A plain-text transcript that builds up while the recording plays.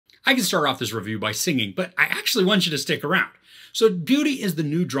I can start off this review by singing, but I actually want you to stick around. So Beauty is the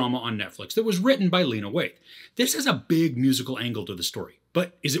new drama on Netflix that was written by Lena Waithe. This has a big musical angle to the story,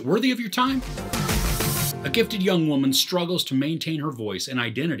 but is it worthy of your time? A gifted young woman struggles to maintain her voice and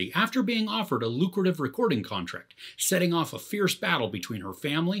identity after being offered a lucrative recording contract, setting off a fierce battle between her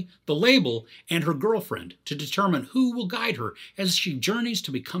family, the label, and her girlfriend to determine who will guide her as she journeys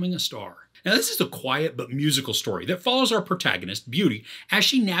to becoming a star. Now, this is a quiet but musical story that follows our protagonist, Beauty, as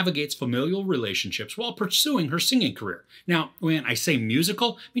she navigates familial relationships while pursuing her singing career. Now, when I say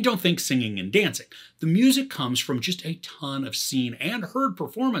musical, I mean don't think singing and dancing. The music comes from just a ton of seen and heard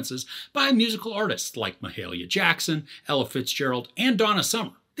performances by musical artists like Mahalia Jackson, Ella Fitzgerald, and Donna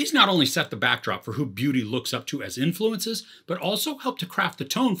Summer. These not only set the backdrop for who Beauty looks up to as influences, but also help to craft the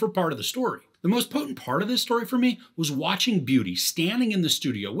tone for part of the story. The most potent part of this story for me was watching Beauty standing in the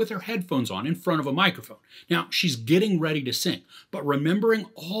studio with her headphones on in front of a microphone. Now, she's getting ready to sing, but remembering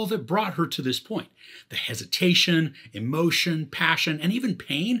all that brought her to this point. The hesitation, emotion, passion, and even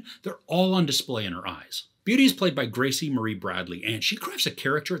pain, they're all on display in her eyes. Beauty is played by Gracie Marie Bradley, and she crafts a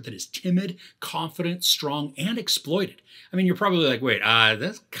character that is timid, confident, strong, and exploited. I mean, you're probably like, wait,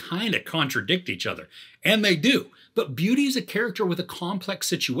 that's kind of contradict each other. And they do. But Beauty is a character with a complex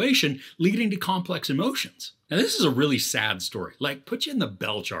situation leading to complex emotions. Now, this is a really sad story, like put you in the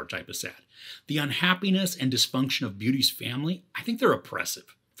bell jar type of sad. The unhappiness and dysfunction of Beauty's family, I think they're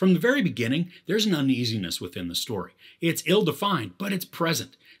oppressive. From the very beginning, there's an uneasiness within the story. It's ill-defined, but it's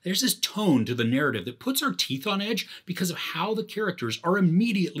present. There's this tone to the narrative that puts our teeth on edge because of how the characters are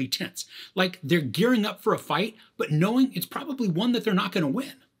immediately tense. Like they're gearing up for a fight, but knowing it's probably one that they're not going to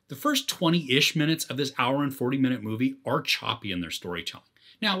win. The first 20-ish minutes of this hour and 40-minute movie are choppy in their storytelling.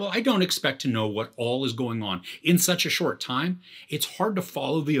 Now, while I don't expect to know what all is going on in such a short time, it's hard to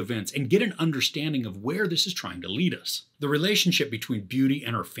follow the events and get an understanding of where this is trying to lead us. The relationship between Beauty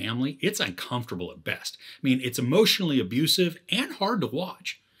and her family, it's uncomfortable at best. I mean, it's emotionally abusive and hard to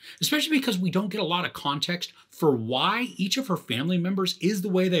watch, especially because we don't get a lot of context for why each of her family members is the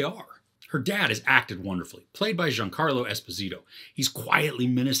way they are. Her dad is acted wonderfully, played by Giancarlo Esposito. He's quietly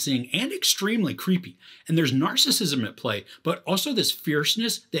menacing and extremely creepy, and there's narcissism at play, but also this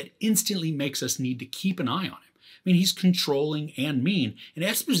fierceness that instantly makes us need to keep an eye on him. I mean, he's controlling and mean, and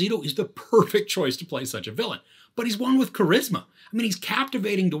Esposito is the perfect choice to play such a villain. But he's one with charisma. I mean, he's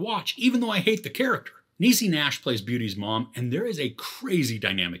captivating to watch, even though I hate the character. Niecy Nash plays Beauty's mom, and there is a crazy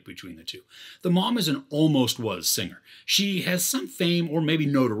dynamic between the two. The mom is an almost-was singer. She has some fame or maybe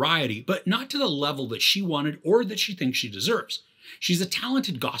notoriety, but not to the level that she wanted or that she thinks she deserves. She's a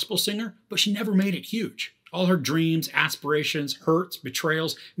talented gospel singer, but she never made it huge. All her dreams, aspirations, hurts,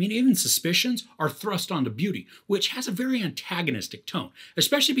 betrayals, I mean even suspicions are thrust onto Beauty, which has a very antagonistic tone,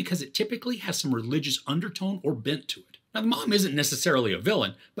 especially because it typically has some religious undertone or bent to it. Now, the mom isn't necessarily a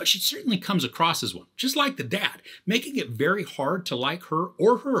villain, but she certainly comes across as one, just like the dad, making it very hard to like her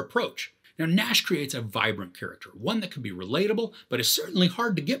or her approach. Now, Nash creates a vibrant character, one that can be relatable, but is certainly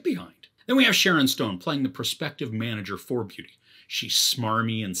hard to get behind. Then we have Sharon Stone playing the prospective manager for Beauty. She's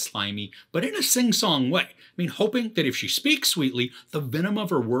smarmy and slimy, but in a sing-song way. I mean, hoping that if she speaks sweetly, the venom of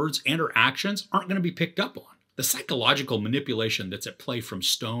her words and her actions aren't going to be picked up on. The psychological manipulation that's at play from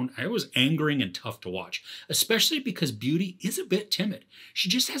Stone, it was angering and tough to watch, especially because Beauty is a bit timid. She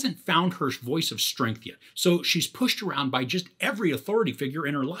just hasn't found her voice of strength yet, so she's pushed around by just every authority figure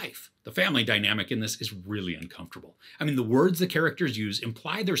in her life. The family dynamic in this is really uncomfortable. I mean, the words the characters use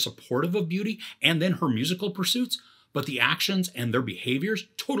imply they're supportive of Beauty and then her musical pursuits, but the actions and their behaviors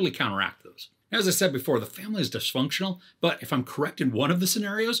totally counteract those. As I said before, the family is dysfunctional, but if I'm correct in one of the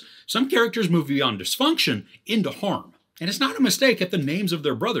scenarios, some characters move beyond dysfunction into harm. And it's not a mistake at the names of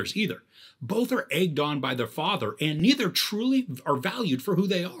their brothers either. Both are egged on by their father, and neither truly are valued for who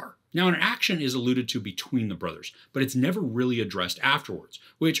they are. Now, an action is alluded to between the brothers, but it's never really addressed afterwards,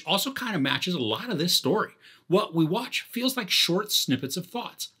 which also kind of matches a lot of this story. What we watch feels like short snippets of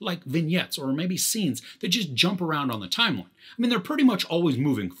thoughts, like vignettes or maybe scenes that just jump around on the timeline. I mean, they're pretty much always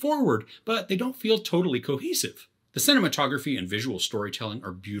moving forward, but they don't feel totally cohesive. The cinematography and visual storytelling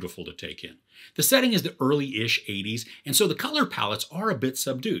are beautiful to take in. The setting is the early-ish 80s, and so the color palettes are a bit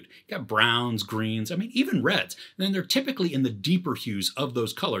subdued. You got browns, greens, I mean even reds, and then they're typically in the deeper hues of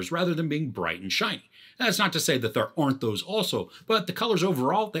those colors rather than being bright and shiny. That's not to say that there aren't those also, but the colors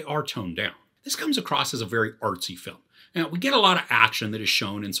overall, they are toned down. This comes across as a very artsy film. Now, we get a lot of action that is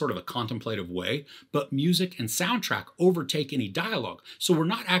shown in sort of a contemplative way, but music and soundtrack overtake any dialogue, so we're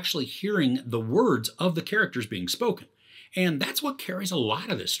not actually hearing the words of the characters being spoken. And that's what carries a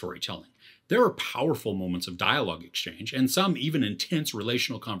lot of this storytelling. There are powerful moments of dialogue exchange, and some even intense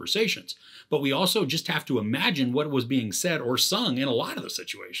relational conversations, but we also just have to imagine what was being said or sung in a lot of the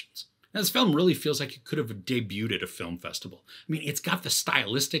situations. Now, this film really feels like it could have debuted at a film festival. I mean, it's got the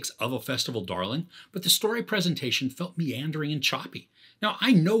stylistics of a festival darling, but the story presentation felt meandering and choppy. Now,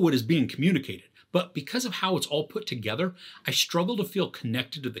 I know what is being communicated, but because of how it's all put together, I struggle to feel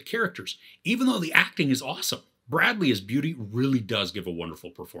connected to the characters, even though the acting is awesome. Bradley as Beauty really does give a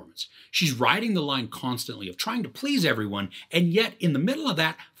wonderful performance. She's riding the line constantly of trying to please everyone, and yet in the middle of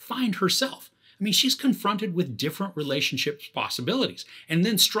that, find herself. I mean, she's confronted with different relationships possibilities, and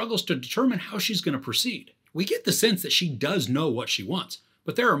then struggles to determine how she's going to proceed. We get the sense that she does know what she wants,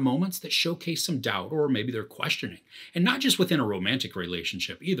 but there are moments that showcase some doubt, or maybe they're questioning. And not just within a romantic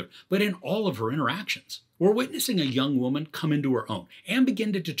relationship either, but in all of her interactions. We're witnessing a young woman come into her own and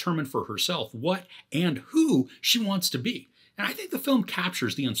begin to determine for herself what and who she wants to be. And I think the film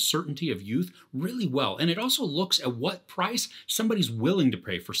captures the uncertainty of youth really well, and it also looks at what price somebody's willing to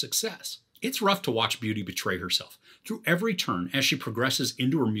pay for success. It's rough to watch Beauty betray herself. Through every turn as she progresses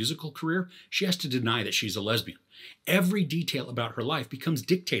into her musical career, she has to deny that she's a lesbian. Every detail about her life becomes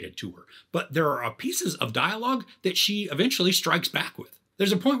dictated to her, but there are pieces of dialogue that she eventually strikes back with.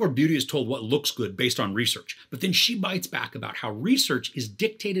 There's a point where Beauty is told what looks good based on research, but then she bites back about how research is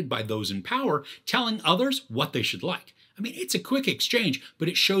dictated by those in power, telling others what they should like. I mean, it's a quick exchange, but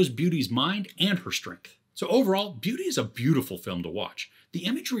it shows Beauty's mind and her strength. So overall, Beauty is a beautiful film to watch. The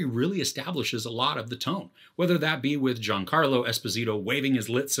imagery really establishes a lot of the tone, whether that be with Giancarlo Esposito waving his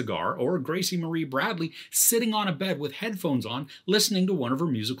lit cigar or Gracie Marie Bradley sitting on a bed with headphones on listening to one of her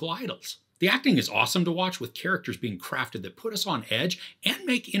musical idols. The acting is awesome to watch, with characters being crafted that put us on edge and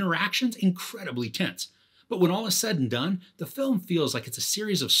make interactions incredibly tense. But when all is said and done, the film feels like it's a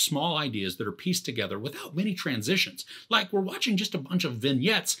series of small ideas that are pieced together without many transitions, like we're watching just a bunch of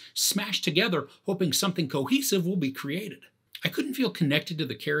vignettes smashed together hoping something cohesive will be created. I couldn't feel connected to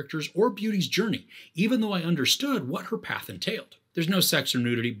the characters or Beauty's journey, even though I understood what her path entailed. There's no sex or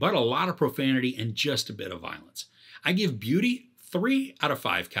nudity, but a lot of profanity and just a bit of violence. I give Beauty 3 out of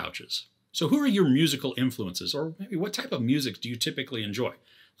 5 couches. So who are your musical influences, or maybe what type of music do you typically enjoy?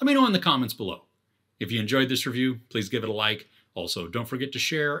 Let me know in the comments below. If you enjoyed this review, please give it a like. Also, don't forget to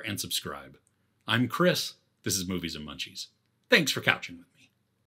share and subscribe. I'm Chris. This is Movies and Munchies. Thanks for couching with me.